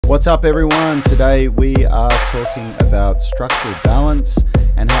What's up, everyone? Today we are talking about structural balance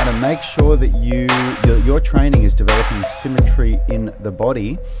and how to make sure that your training is developing symmetry in the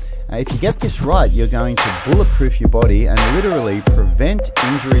body. If you get this right, you're going to bulletproof your body and literally prevent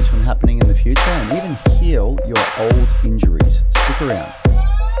injuries from happening in the future and even heal your old injuries. Stick around.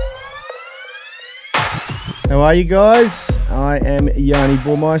 How are you guys? I am Yanni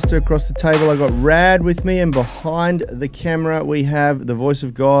Burmeister. Across the table I got Rad with me, and behind the camera we have the voice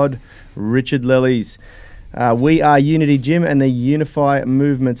of God, Richard Lellies. We are Unity Gym and the Unify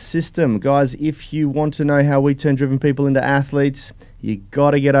Movement System. Guys, if you want to know how we turn driven people into athletes, you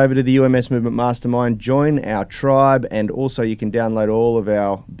got to get over to the UMS Movement Mastermind, join our tribe, and also you can download all of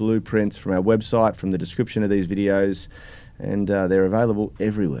our blueprints from our website, from the description of these videos, and they're available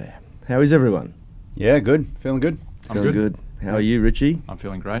everywhere. How is everyone? Yeah, good. Feeling good. Feeling good. How are you, Richie? I'm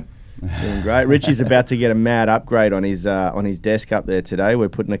feeling great. Feeling great. Richie's about to get a mad upgrade on his desk up there today. We're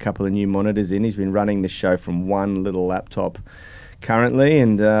putting a couple of new monitors in. He's been running the show from one little laptop currently,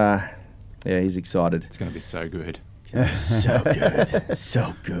 and yeah, he's excited. It's going to be so good. So good.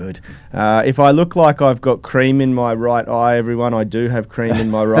 So good. If I look like I've got cream in my right eye, everyone, I do have cream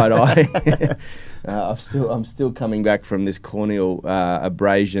in my right eye. I'm still coming back from this corneal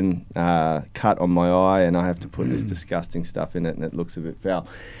abrasion cut on my eye, and I have to put this disgusting stuff in it, and it looks a bit foul.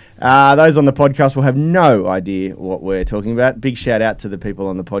 Those on the podcast will have no idea what we're talking about. Big shout out to the people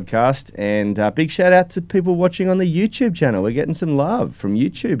on the podcast, and big shout out to people watching on the YouTube channel. We're getting some love from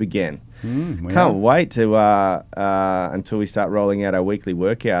YouTube again. Can't wait to until we start rolling out our weekly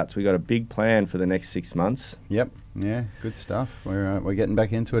workouts. We got a big plan for the next 6 months. Yep. Yeah, good stuff. We're getting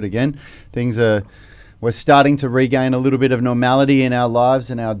back into it again. We're starting to regain a little bit of normality in our lives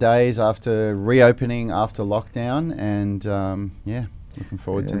and our days after reopening, after lockdown, and yeah, looking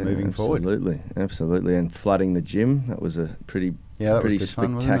forward to moving forward. Absolutely, and flooding the gym. That was a pretty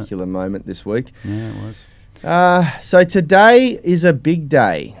spectacular moment this week. Yeah, it was. So today is a big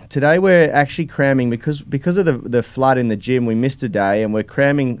day. Today we're actually cramming because of the flood in the gym. We missed a day, and we're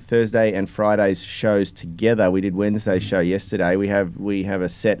cramming Thursday and Friday's shows together. We did Wednesday's show yesterday. We have a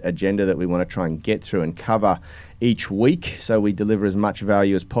set agenda that we want to try and get through and cover each week, so we deliver as much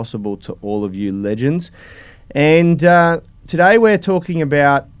value as possible to all of you legends. And today we're talking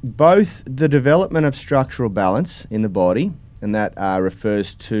about both the development of structural balance in the body, and that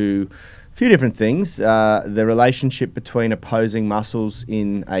refers to few different things. The relationship between opposing muscles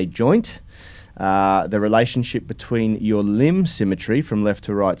in a joint, the relationship between your limb symmetry from left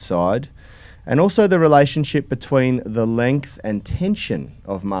to right side, and also the relationship between the length and tension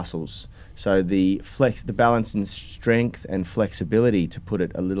of muscles. So the balance in strength and flexibility, to put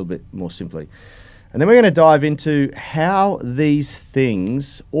it a little bit more simply. And then we're going to dive into how these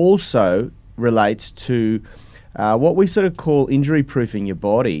things also relates to what we sort of call injury proofing your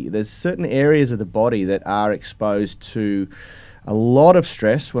body. There's certain areas of the body that are exposed to a lot of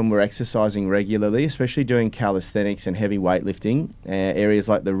stress when we're exercising regularly, especially doing calisthenics and heavy weightlifting. Areas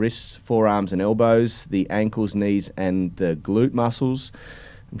like the wrists, forearms and elbows, the ankles, knees and the glute muscles.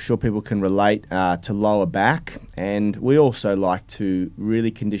 I'm sure people can relate to lower back, and we also like to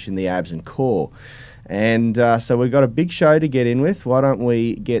really condition the abs and core. And so we've got a big show to get in with. Why don't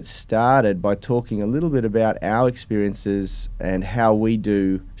we get started by talking a little bit about our experiences and how we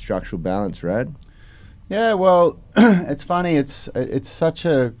do structural balance, Rad? Yeah, well, it's funny. It's such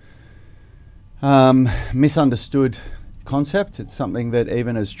a misunderstood concept. It's something that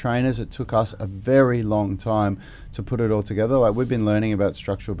even as trainers, it took us a very long time to put it all together. Like, we've been learning about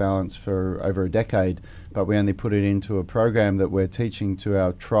structural balance for over a decade, but we only put it into a program that we're teaching to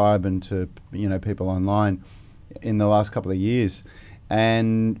our tribe and to people online in the last couple of years.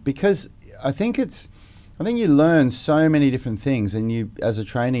 And because I think you learn so many different things, and you, as a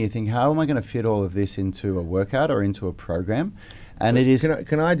trainer, you think, how am I going to fit all of this into a workout or into a program? And it is.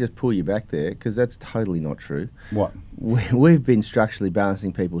 Can I just pull you back there, because that's totally not true. What? We've been structurally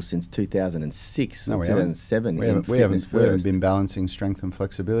balancing people since 2006 or 2007. We haven't been balancing strength and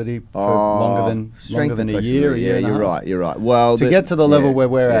flexibility for longer than a year. Yeah, you're right. Well, to get to the level where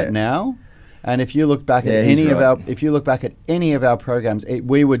we're at now. And if you look back at any of our programs,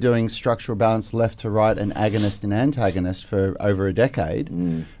 we were doing structural balance left to right and agonist and antagonist for over a decade.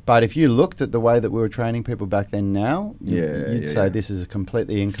 But if you looked at the way that we were training people back then, now you'd say this is a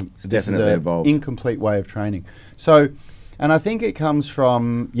completely incomplete way of training. So, and I think it comes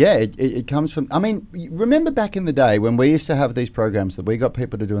from it comes from. I mean, remember back in the day when we used to have these programs that we got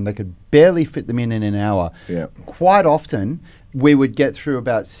people to do, and they could barely fit them in an hour. Yeah. Quite often, we would get through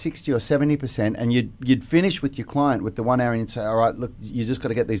about 60 or 70%, and you'd finish with your client with the 1 hour, and you'd say, all right, look, you just got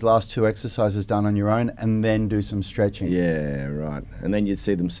to get these last 2 exercises done on your own and then do some stretching. Yeah, right. And then you'd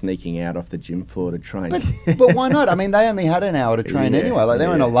see them sneaking out off the gym floor to train. But why not? I mean, they only had an hour to train anyway. Like, they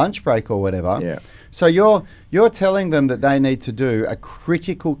were on a lunch break or whatever. Yeah. So you're telling them that they need to do a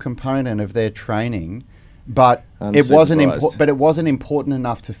critical component of their training, but it wasn't important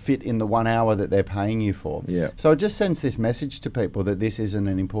enough to fit in the 1 hour that they're paying you for. Yeah. So it just sends this message to people that this isn't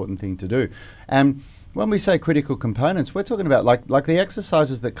an important thing to do. And when we say critical components, we're talking about like the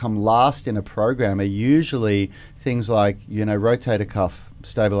exercises that come last in a program are usually things like, rotator cuff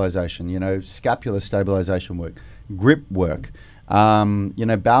stabilization, scapular stabilization work, grip work,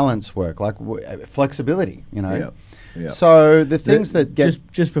 balance work, like flexibility, Yeah. So the things that get...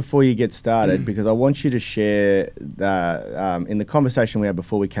 Just before you get started, because I want you to share, in the conversation we had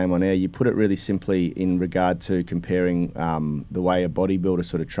before we came on air, you put it really simply in regard to comparing the way a bodybuilder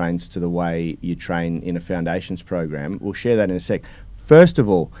sort of trains to the way you train in a foundations program. We'll share that in a sec. First of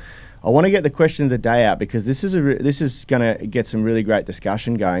all, I want to get the question of the day out, because this is going to get some really great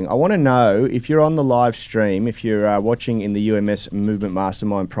discussion going. I want to know, if you're on the live stream, if you're watching in the UMS Movement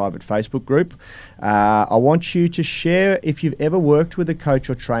Mastermind private Facebook group, I want you to share if you've ever worked with a coach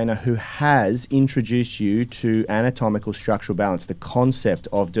or trainer who has introduced you to anatomical structural balance, the concept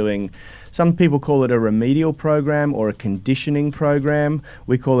of doing, some people call it a remedial program or a conditioning program.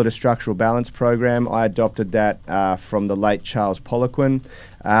 We call it a structural balance program. I adopted that from the late Charles Poliquin.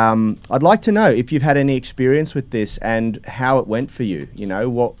 I'd like to know if you've had any experience with this and how it went for you,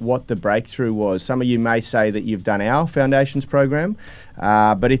 what the breakthrough was. Some of you may say that you've done our foundations program,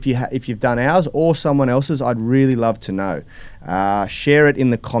 but if you've done ours or someone else's, I'd really love to know. Share it in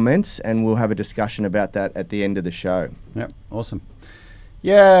the comments and we'll have a discussion about that at the end of the show. Yep, awesome.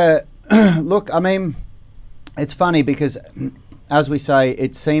 Yeah, look, I mean, it's funny because, as we say,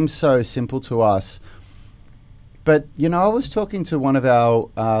 it seems so simple to us. But, I was talking to one of our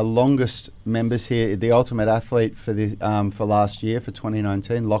longest members here, the Ultimate Athlete for last year, for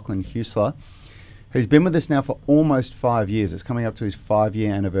 2019, Lachlan Husler, who's been with us now for almost 5 years. It's coming up to his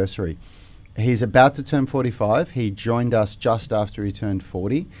 5-year anniversary. He's about to turn 45. He joined us just after he turned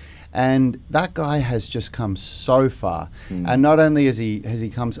 40. And that guy has just come so far. And not only has he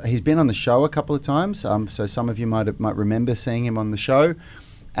he's been on the show a couple of times. So some of you might remember seeing him on the show.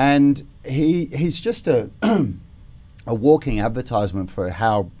 And he's just a walking advertisement for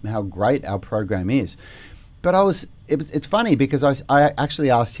how great our program is. But it's funny because I actually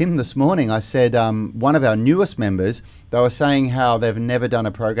asked him this morning. I said, one of our newest members, they were saying how they've never done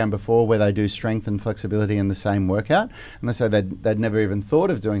a program before where they do strength and flexibility in the same workout. And they said they'd never even thought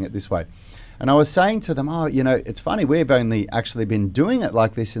of doing it this way. And I was saying to them, it's funny, we've only actually been doing it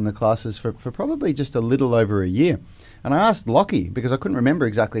like this in the classes for probably just a little over a year. And I asked Lockie, because I couldn't remember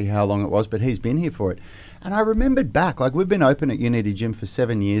exactly how long it was, but he's been here for it. And I remembered back, like we've been open at Unity Gym for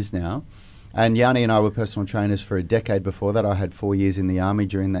 7 years now. And Yanni and I were personal trainers for a decade before that. I had 4 years in the army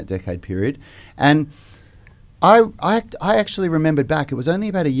during that decade period. And I actually remembered back, it was only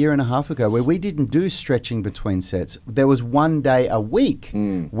about a year and a half ago where we didn't do stretching between sets. There was 1 day a week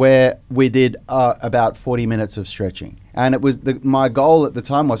where we did about 40 minutes of stretching. And it was my goal at the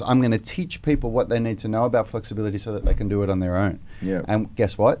time was I'm going to teach people what they need to know about flexibility so that they can do it on their own. Yeah. And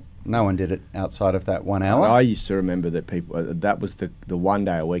guess what? No one did it outside of that 1 hour. I used to remember that people that was the 1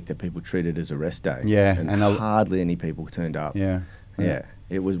 day a week that people treated as a rest day. Yeah, and hardly any people turned up. Yeah.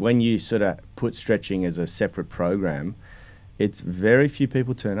 It was when you sort of put stretching as a separate program, it's very few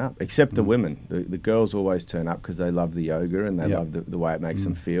people turn up, except the women. The girls always turn up because they love the yoga and they love the way it makes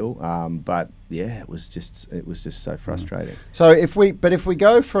them feel. But yeah, it was just so frustrating. So if we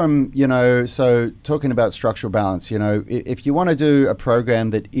go from so talking about structural balance, if you want to do a program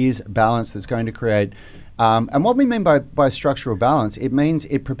that is balanced, that's going to create. And what we mean by structural balance, it means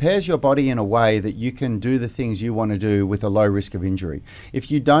it prepares your body in a way that you can do the things you want to do with a low risk of injury. If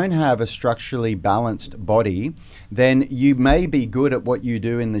you don't have a structurally balanced body, then you may be good at what you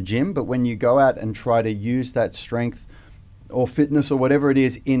do in the gym, but when you go out and try to use that strength or fitness or whatever it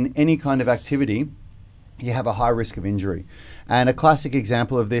is in any kind of activity, you have a high risk of injury. And a classic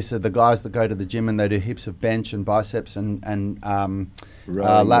example of this are the guys that go to the gym and they do heaps of bench and biceps and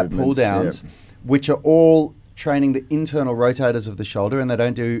lat pull downs. Which are all training the internal rotators of the shoulder, and they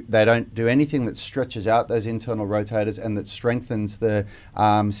don't do anything that stretches out those internal rotators and that strengthens the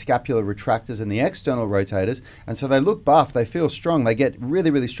scapular retractors and the external rotators. And so they look buff, they feel strong, they get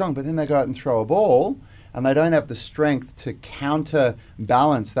really, really strong, but then they go out and throw a ball and they don't have the strength to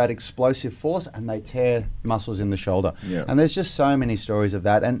counterbalance that explosive force, and they tear muscles in the shoulder. Yeah. And there's just so many stories of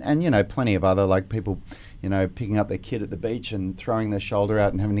that, and you know, plenty of other, like people, you know, picking up their kid at the beach and throwing their shoulder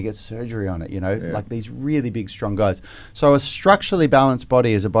out and having to get surgery on it, you know, like these really big, strong guys. So a structurally balanced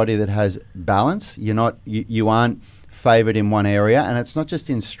body is a body that has balance. You aren't favored in one area, and it's not just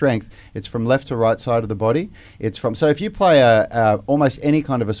in strength, it's from left to right side of the body. It's from, so if you play almost any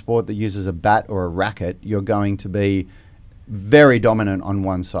kind of a sport that uses a bat or a racket, you're going to be very dominant on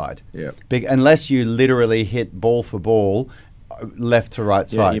one side. Yeah. Unless you literally hit ball for ball, left to right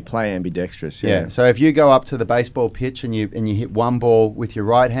side. Yeah, you play ambidextrous. Yeah. So if you go up to the baseball pitch and you hit one ball with your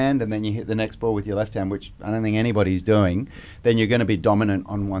right hand and then you hit the next ball with your left hand, which I don't think anybody's doing, then you're going to be dominant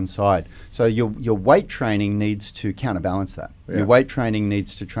on one side. So your weight training needs to counterbalance that. Yeah. Your weight training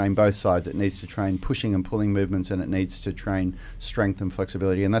needs to train both sides. It needs to train pushing and pulling movements, and it needs to train strength and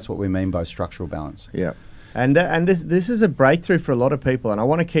flexibility. And that's what we mean by structural balance. Yeah. And this is a breakthrough for a lot of people, and I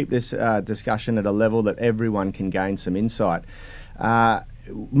want to keep this discussion at a level that everyone can gain some insight.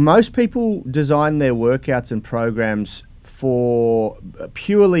 Most people design their workouts and programs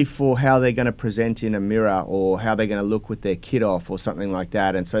purely for how they're going to present in a mirror or how they're going to look with their kid off or something like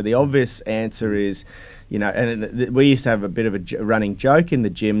that. And so the obvious answer is, you know, and we used to have a bit of a running joke in the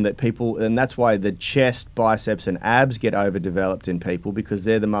gym that people, and that's why the chest, biceps and abs get overdeveloped in people, because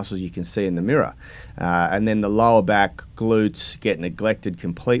they're the muscles you can see in the mirror. And then the lower back, glutes get neglected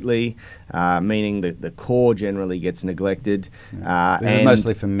completely, meaning that the core generally gets neglected. This is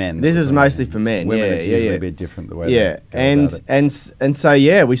mostly for men. This is mostly for men. Women, it's usually a bit different the way and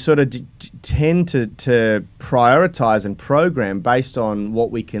so we sort of tend to prioritize and program based on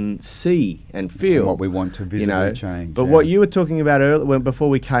what we can see and feel, and what we want to visually change. But what you were talking about earlier, before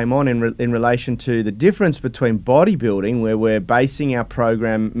we came on, in relation to the difference between bodybuilding, where we're basing our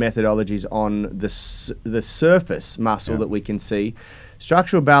program methodologies on the surface muscle that we can see,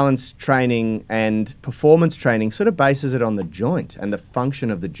 structural balance training and performance training sort of bases it on the joint and the function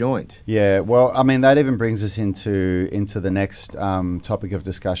of the joint. Yeah, well, I mean, that even brings us into the next topic of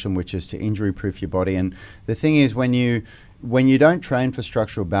discussion, which is to injury-proof your body. And the thing is, when you don't train for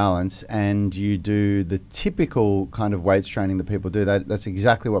structural balance and you do the typical kind of weights training that people do, that's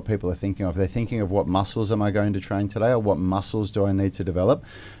exactly what people are thinking of. They're thinking of what muscles am I going to train today, or what muscles do I need to develop.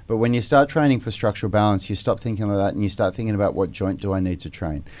 But when you start training for structural balance, you stop thinking like that and you start thinking about what joint do I need to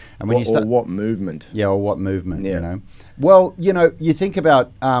train. And when or what movement. Yeah, or what movement, you know. Well, you know, you think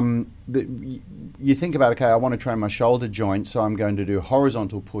about okay, I want to train my shoulder joint, so I'm going to do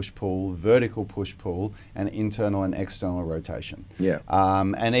horizontal push-pull, vertical push-pull, and internal and external rotation. Yeah.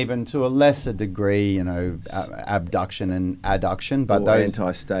 And even to a lesser degree, you know, abduction and adduction. But or those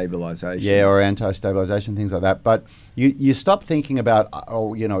anti-stabilization. Yeah, or anti-stabilization, things like that. But you stop thinking about,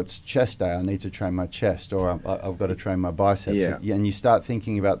 oh, you know, it's chest day, I need to train my chest, or I've got to train my biceps. Yeah. And you start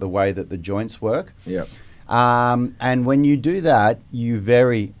thinking about the way that the joints work. Yeah. And when you do that, you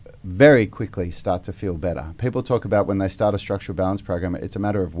very, very quickly start to feel better. People talk about when they start a structural balance program, it's a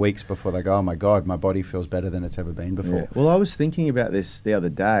matter of weeks before they go, oh my God, my body feels better than it's ever been before. Yeah. Well, I was thinking about this the other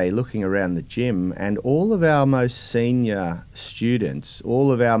day, looking around the gym, and all of our most senior students,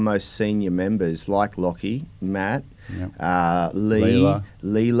 all of our most senior members, like Lockie, Matt, Leela,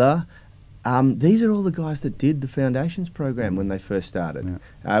 these are all the guys that did the Foundations program when they first started.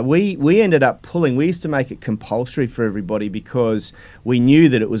 Yeah. We ended up pulling. We used to make it compulsory for everybody because we knew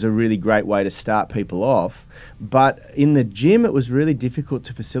that it was a really great way to start people off. But in the gym, it was really difficult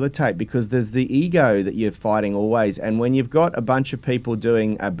to facilitate because there's the ego that you're fighting always. And when you've got a bunch of people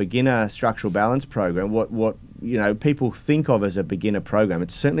doing a beginner structural balance program, what you know, people think of as a beginner program.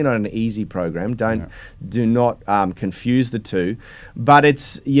 It's certainly not an easy program. Do not confuse the two. But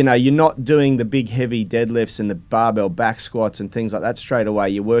it's, you know, you're not doing the big heavy deadlifts and the barbell back squats and things like that straight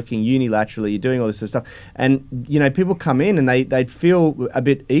away. You're working unilaterally. You're doing all this sort of stuff. And, you know, people come in and they'd feel a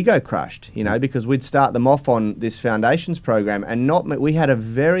bit ego crushed, you know, because we'd start them off on this Foundations program and we had a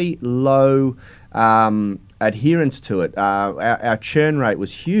very low adherence to it. Our churn rate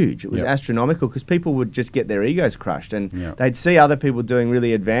was huge. It was astronomical because people would just get their egos crushed and they'd see other people doing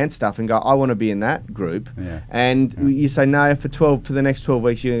really advanced stuff and go, I want to be in that group. And you say, no, for the next 12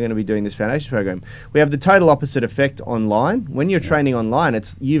 weeks, you're going to be doing this Foundations program. We have the total opposite effect online. When you're training online,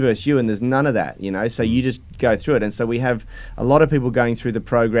 it's you versus you and there's none of that, you know, so you just go through it. And so we have a lot of people going through the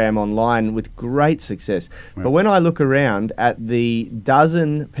program online with great success. But when I look around at the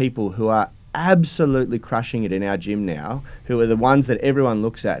dozen people who are absolutely crushing it in our gym now, who are the ones that everyone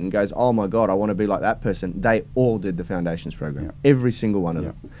looks at and goes, oh my God, I want to be like that person, they all did the Foundations program. Every single one of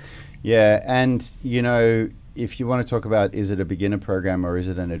them. Yeah, and you know, if you want to talk about is it a beginner program or is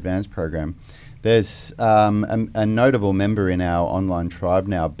it an advanced program, there's a notable member in our online tribe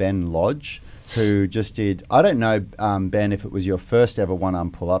now, Ben Lodge, who just did, I don't know, Ben, if it was your first ever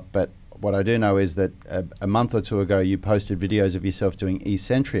one-arm pull-up, but what I do know is that a month or two ago you posted videos of yourself doing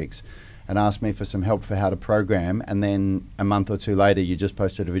eccentrics and asked me for some help for how to program, and then a month or two later you just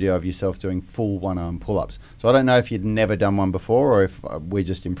posted a video of yourself doing full one-arm pull-ups. So I don't know if you'd never done one before or if we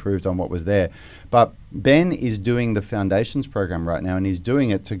just improved on what was there. But Ben is doing the Foundations program right now, and he's doing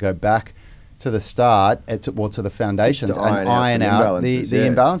it to go back to the start, to the foundations, and iron out the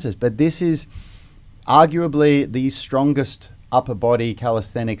imbalances. But this is arguably the strongest upper body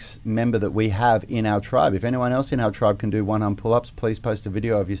calisthenics member that we have in our tribe. If anyone else in our tribe can do one-arm pull-ups, please post a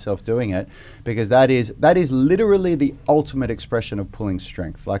video of yourself doing it, because that is literally the ultimate expression of pulling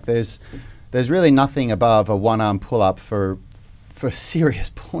strength. Like there's really nothing above a one-arm pull-up for serious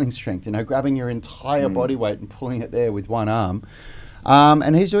pulling strength, you know, grabbing your entire body weight and pulling it there with one arm.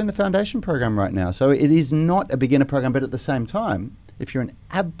 And he's doing the foundation program right now. So it is not a beginner program, but at the same time, if you're an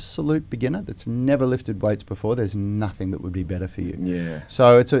absolute beginner that's never lifted weights before, there's nothing that would be better for you. Yeah.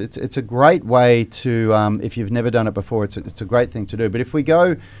 So it's a great way to, if you've never done it before, it's a great thing to do. But if we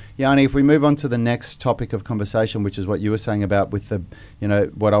go, Yanni, if we move on to the next topic of conversation, which is what you were saying about with the, you know,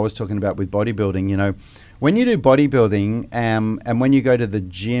 what I was talking about with bodybuilding, you know, when you do bodybuilding and when you go to the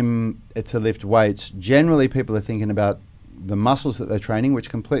gym to lift weights, generally people are thinking about the muscles that they're training, which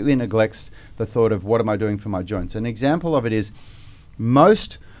completely neglects the thought of what am I doing for my joints. An example of it is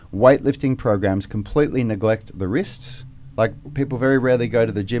most weightlifting programs completely neglect the wrists. Like people very rarely go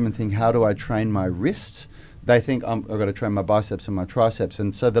to the gym and think, how do I train my wrists? They think I've got to train my biceps and my triceps.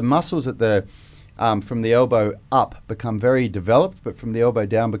 And so the muscles at the from the elbow up become very developed, but from the elbow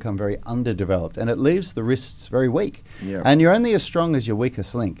down become very underdeveloped, and it leaves the wrists very weak. Yeah. And you're only as strong as your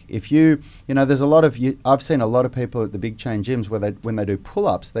weakest link. If you know, there's a lot of I've seen a lot of people at the big chain gyms where when they do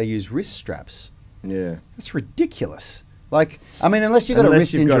pull-ups, they use wrist straps. Yeah, that's ridiculous. Like, I mean, unless you've got an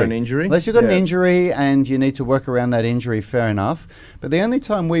injury, unless you've got an injury and you need to work around that injury, fair enough. But the only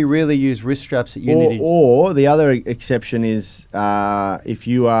time we really use wrist straps at Unity, or the other exception is if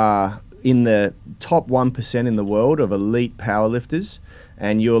you are in the top 1% in the world of elite powerlifters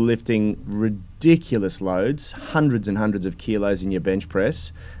and you're lifting ridiculous loads, hundreds and hundreds of kilos in your bench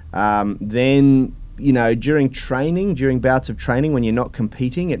press, then, you know, during bouts of training, when you're not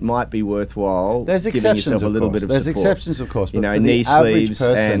competing, it might be worthwhile. There's exceptions, of course. There's exceptions, of course. But you know, knee sleeves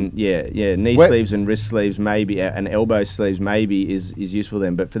and knee sleeves and wrist sleeves maybe, and elbow sleeves maybe is useful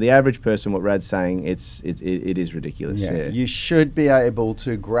then. But for the average person, what Rad's saying, it is ridiculous. Yeah. You should be able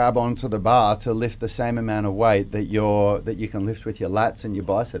to grab onto the bar to lift the same amount of weight that you can lift with your lats and your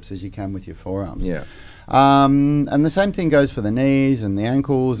biceps as you can with your forearms. Yeah. And the same thing goes for the knees and the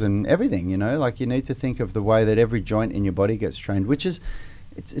ankles and everything, you know, like you need to think of the way that every joint in your body gets trained, which is,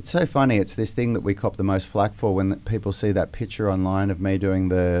 it's so funny. It's this thing that we cop the most flack for when people see that picture online of me doing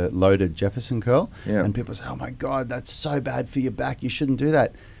the loaded Jefferson curl. Yeah. And people say, oh my God, that's so bad for your back. You shouldn't do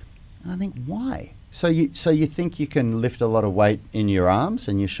that. And I think, why? So you think you can lift a lot of weight in your arms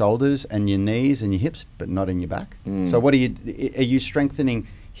and your shoulders and your knees and your hips, but not in your back? So what are you strengthening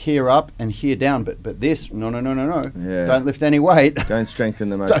here up and here down, but this, no. Yeah. Don't lift any weight. Don't strengthen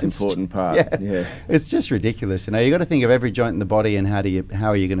the most important part. Yeah. It's just ridiculous. You know, you got to think of every joint in the body and how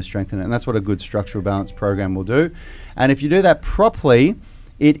are you going to strengthen it? And that's what a good structural balance program will do. And if you do that properly,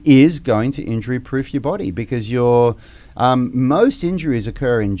 it is going to injury-proof your body, because most injuries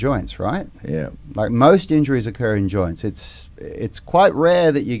occur in joints, right? Yeah. Like most injuries occur in joints. It's quite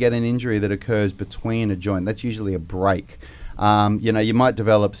rare that you get an injury that occurs between a joint. That's usually a break. You know, you might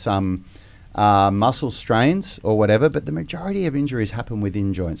develop some muscle strains or whatever, but the majority of injuries happen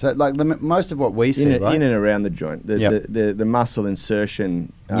within joints. So, like most of what we see, right? In and around the joint, the muscle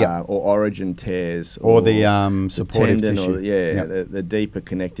insertion or origin tears, or the supportive tissue, the deeper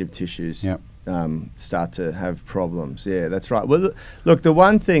connective tissues start to have problems. Yeah, that's right. Well, look, the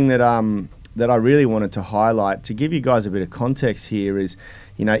one thing that I really wanted to highlight, to give you guys a bit of context here, is,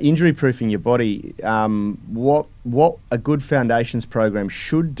 you know, injury proofing your body. What a good foundations program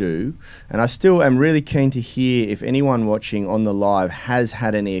should do, and I still am really keen to hear if anyone watching on the live has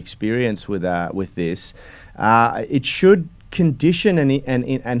had any experience with this. It should condition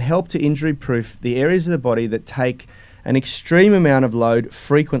and help to injury proof the areas of the body that take an extreme amount of load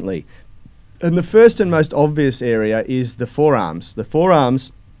frequently. And the first and most obvious area is the forearms. The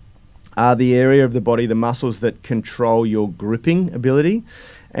forearms are the area of the body, the muscles that control your gripping ability.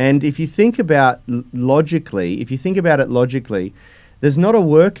 And if you think about it logically, there's not a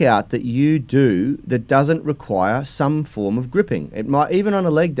workout that you do that doesn't require some form of gripping. It might, even on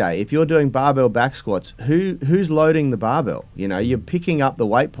a leg day, if you're doing barbell back squats, who's loading the barbell? You know, you're picking up the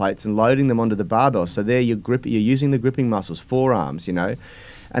weight plates and loading them onto the barbell. So there you're using the gripping muscles, forearms, you know.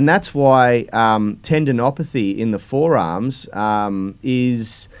 And that's why tendinopathy in the forearms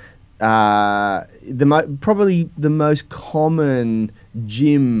is probably the most common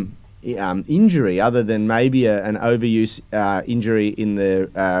gym injury, other than maybe an overuse injury in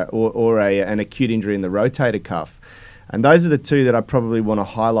the or an acute injury in the rotator cuff. And those are the two that I probably want to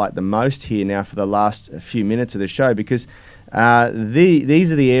highlight the most here now for the last few minutes of the show, because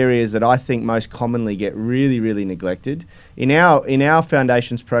these are the areas that I think most commonly get really, really neglected. In our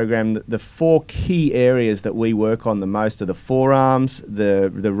Foundations program, the 4 key areas that we work on the most are the forearms,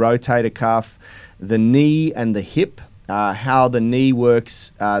 the rotator cuff, the knee and the hip. How the knee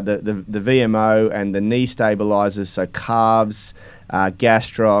works, the VMO and the knee stabilizers, so calves,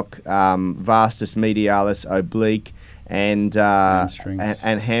 gastroc, vastus medialis, oblique, and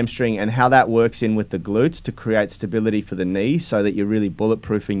hamstring, and how that works in with the glutes to create stability for the knee so that you're really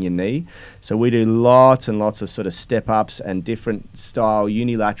bulletproofing your knee. So we do lots and lots of sort of step-ups and different style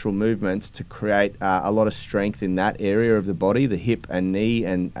unilateral movements to create a lot of strength in that area of the body, the hip and knee,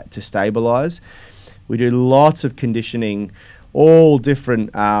 and to stabilize. We do lots of conditioning, all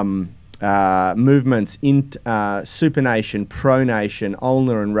different movements, supination, pronation,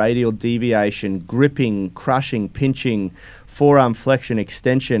 ulnar and radial deviation, gripping, crushing, pinching, forearm flexion,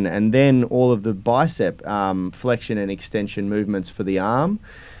 extension, and then all of the bicep flexion and extension movements for the arm.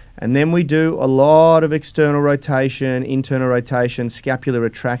 And then we do a lot of external rotation, internal rotation, scapular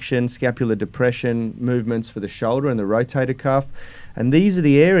retraction, scapular depression movements for the shoulder and the rotator cuff. And these are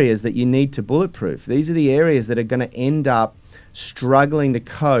the areas that you need to bulletproof. These are the areas that are going to end up struggling to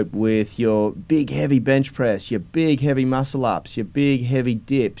cope with your big heavy bench press, your big heavy muscle ups, your big heavy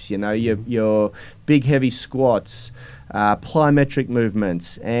dips, you know, your big heavy squats, plyometric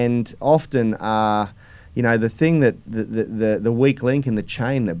movements, and often you know, the thing that the weak link in the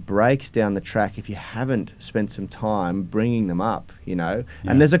chain that breaks down the track if you haven't spent some time bringing them up, you know.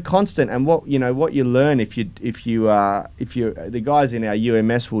 Yeah. And there's a constant, and what you learn if you the guys in our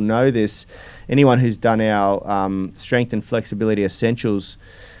UMS will know this. Anyone who's done our Strength and Flexibility Essentials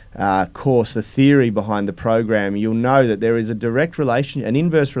course, the theory behind the program, you'll know that there is a direct relation, an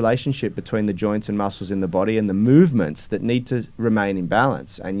inverse relationship between the joints and muscles in the body and the movements that need to remain in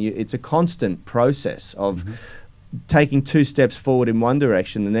balance. And it's a constant process of taking 2 steps forward in one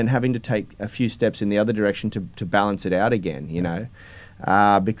direction and then having to take a few steps in the other direction to balance it out again, you know.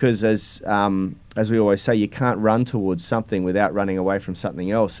 Because as we always say, you can't run towards something without running away from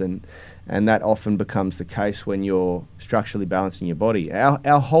something else, and that often becomes the case when you're structurally balancing your body.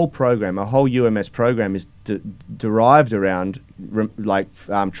 Our whole program, our whole UMS program is derived around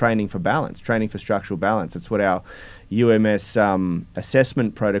training for balance, training for structural balance. It's what our UMS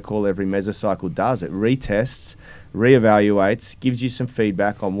assessment protocol every mesocycle does. It retests, reevaluates, gives you some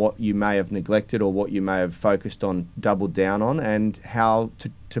feedback on what you may have neglected or what you may have focused on, doubled down on, and how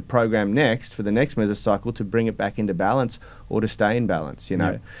to program next for the next mesocycle to bring it back into balance or to stay in balance, you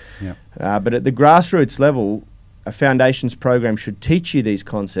know. Yep. Yep. But at the grassroots level, a Foundations program should teach you these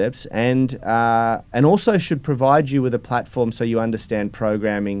concepts and also should provide you with a platform so you understand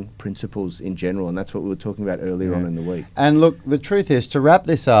programming principles in general, and that's what we were talking about earlier on in the week. And look, the truth is, to wrap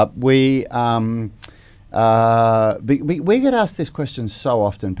this up, we get asked this question so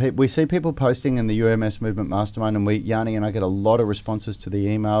often. We see people posting in the UMS Movement Mastermind, and Yanni and I get a lot of responses to the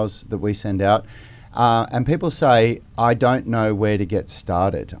emails that we send out. And people say, I don't know where to get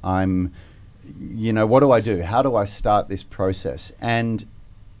started. What do I do? How do I start this process? And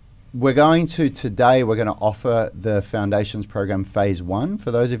we're going to offer the Foundations Program Phase 1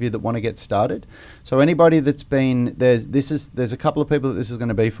 for those of you that want to get started. So anybody that's been, there's a couple of people that this is going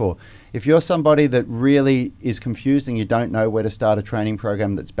to be for. If you're somebody that really is confused and you don't know where to start a training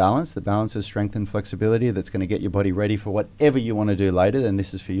program that's balanced, that balances strength and flexibility, that's going to get your body ready for whatever you want to do later, then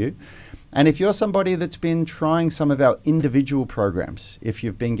this is for you. And if you're somebody that's been trying some of our individual programs, if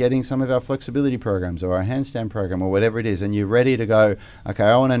you've been getting some of our flexibility programs or our handstand program or whatever it is, and you're ready to go, okay,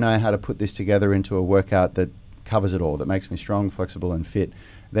 I want to know how to put this together into a workout that covers it all, that makes me strong, flexible, and fit,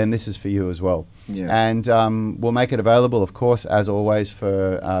 then this is for you as well. Yeah. And we'll make it available, of course, as always,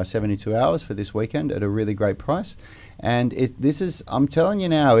 for 72 hours for this weekend at a really great price. And I'm telling you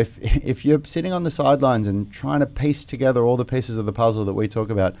now, if you're sitting on the sidelines and trying to piece together all the pieces of the puzzle that we talk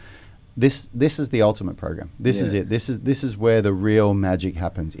about, this is the ultimate program. This is it. This is where the real magic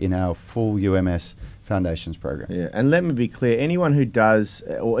happens in our full UMS Foundations Program. Yeah, and let me be clear, anyone who does,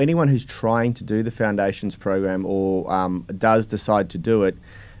 or anyone who's trying to do the Foundations Program or does decide to do it,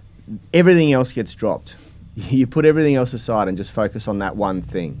 everything else gets dropped. You put everything else aside and just focus on that one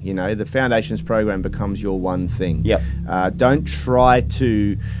thing. You know, the Foundations Program becomes your one thing. Yep. Don't try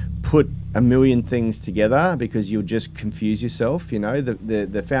to put a million things together because you'll just confuse yourself. You know,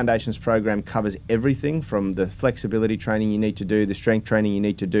 the Foundations Program covers everything from the flexibility training you need to do, the strength training you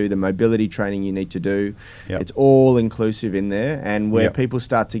need to do, the mobility training you need to do. Yep. It's all inclusive in there. And where Yep. people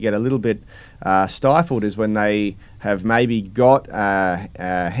start to get a little bit stifled is when they have maybe got a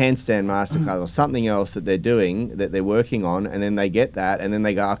handstand masterclass or something else that they're doing, that they're working on, and then they get that, and then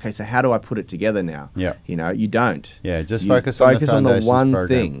they go, okay, so how do I put it together now? Yeah. You know, you don't. Yeah, just You focus on the one program.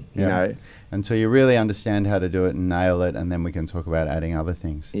 thing, you Yep. know. Until you really understand how to do it and nail it, and then we can talk about adding other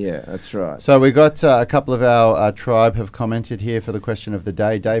things. Yeah, that's right. So we got a couple of our tribe have commented here for the question of the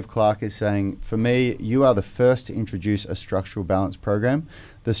day. Dave Clark is saying, for me, you are the first to introduce a structural balance program.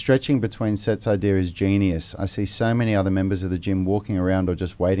 The stretching between sets idea is genius. I see so many other members of the gym walking around or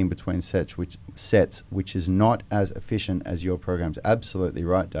just waiting between sets, which is not as efficient as your program's. Absolutely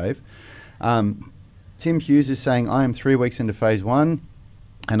right, Dave. Tim Hughes is saying, I am 3 weeks into phase 1.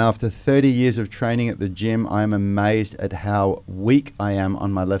 And after 30 years of training at the gym, I am amazed at how weak I am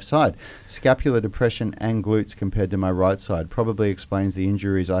on my left side. Scapular depression and glutes compared to my right side probably explains the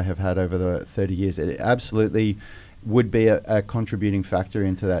injuries I have had over the 30 years. It absolutely would be a contributing factor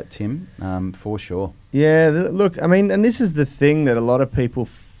into that, Tim, for sure. Yeah, look, I mean, and this is the thing that a lot of people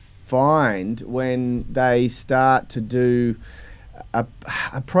find when they start to do a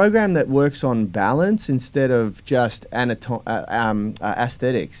program that works on balance instead of just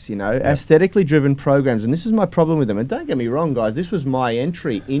aesthetics, you know, aesthetically driven programs. And this is my problem with them. And don't get me wrong, guys, this was my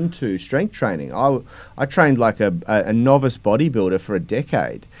entry into strength training. I trained like a novice bodybuilder for a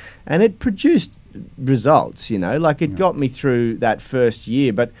decade, and it produced results, you know, like it got me through that first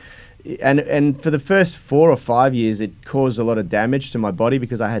year. But and for the first 4 or 5 years, it caused a lot of damage to my body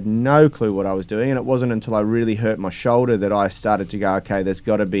because I had no clue what I was doing. And it wasn't until I really hurt my shoulder that I started to go, okay, there's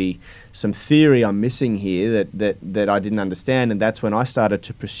got to be some theory I'm missing here that I didn't understand. And that's when I started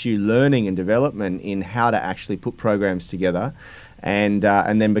to pursue learning and development in how to actually put programs together, and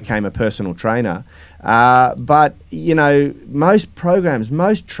then became a personal trainer. But you know, most programs,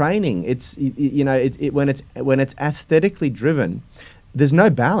 most training, it's when it's aesthetically driven, there's no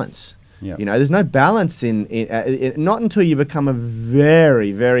balance. Yep. You know, there's no balance in not until you become a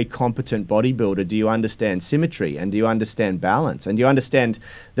very, very competent bodybuilder do you understand symmetry, and do you understand balance, and do you understand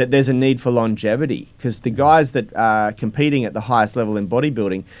that there's a need for longevity. Because the guys that are competing at the highest level in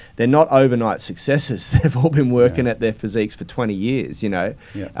bodybuilding, they're not overnight successes. They've all been working at their physiques for 20 years, you know.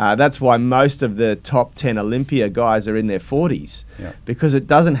 Yep. That's why most of the top 10 Olympia guys are in their 40s, Yep. because it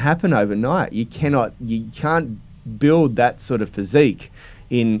doesn't happen overnight. You can't build that sort of physique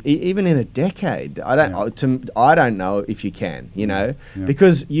even in a decade. I don't know if you can, you know,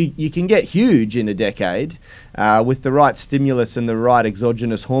 because you can get huge in a decade with the right stimulus and the right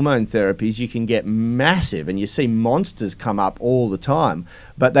exogenous hormone therapies. You can get massive, and you see monsters come up all the time,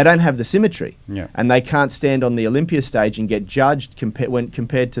 but they don't have the symmetry, and they can't stand on the Olympia stage and get judged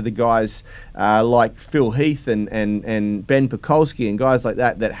compared to the guys like Phil Heath and Ben Pekulski and guys like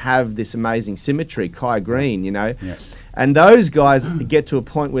that have this amazing symmetry. Kai Green, you know. And those guys get to a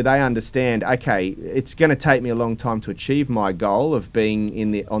point where they understand, okay, it's going to take me a long time to achieve my goal of being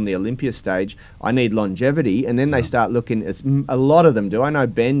on the Olympia stage. I need longevity. And then they start looking, as a lot of them do. I know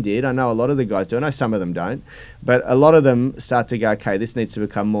Ben did. I know a lot of the guys do. I know some of them don't. But a lot of them start to go, okay, this needs to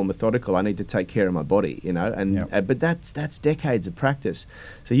become more methodical. I need to take care of my body, you know. And but that's decades of practice.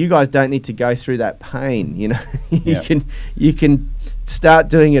 So you guys don't need to go through that pain, you know. You can start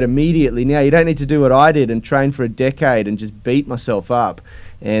doing it immediately now. You don't need to do what I did and train for a decade and just beat myself up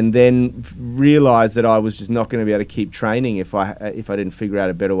and then realize that I was just not going to be able to keep training if I didn't figure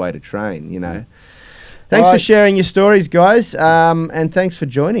out a better way to train, you know. Thanks for sharing your stories, guys, and thanks for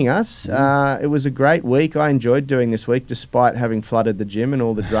joining us. It was a great week. I enjoyed doing this week despite having flooded the gym and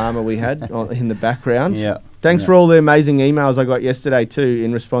all the drama we had in the background. Thanks for all the amazing emails I got yesterday too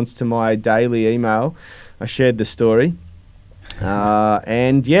in response to my daily email. I shared the story.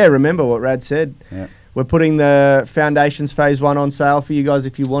 And yeah, remember what Rad said. We're putting the Foundations Phase 1 on sale for you guys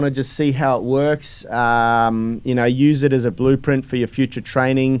if you want to just see how it works. You know, use it as a blueprint for your future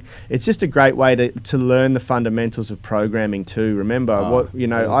training. It's just a great way to learn the fundamentals of programming too. Remember,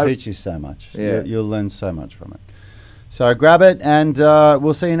 it'll teach you so much. You'll learn so much from it. So grab it, and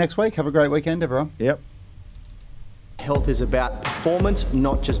we'll see you next week. Have a great weekend, everyone. Yep. Health is about performance,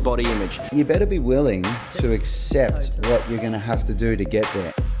 not just body image. You better be willing to accept what you're going to have to do to get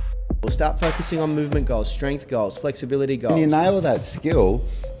there. We'll start focusing on movement goals, strength goals, flexibility goals. When you nail that skill,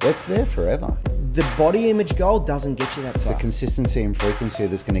 it's there forever. The body image goal doesn't get you that It's far. the consistency and frequency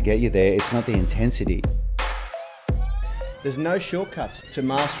that's going to get you there. It's not the intensity. There's no shortcuts to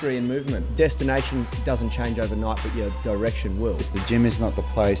mastery and movement. Destination doesn't change overnight, but your direction will. The gym is not the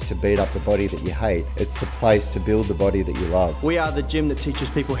place to beat up the body that you hate. It's the place to build the body that you love. We are the gym that teaches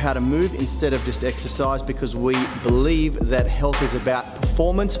people how to move instead of just exercise, because we believe that health is about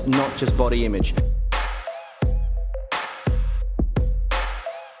performance, not just body image.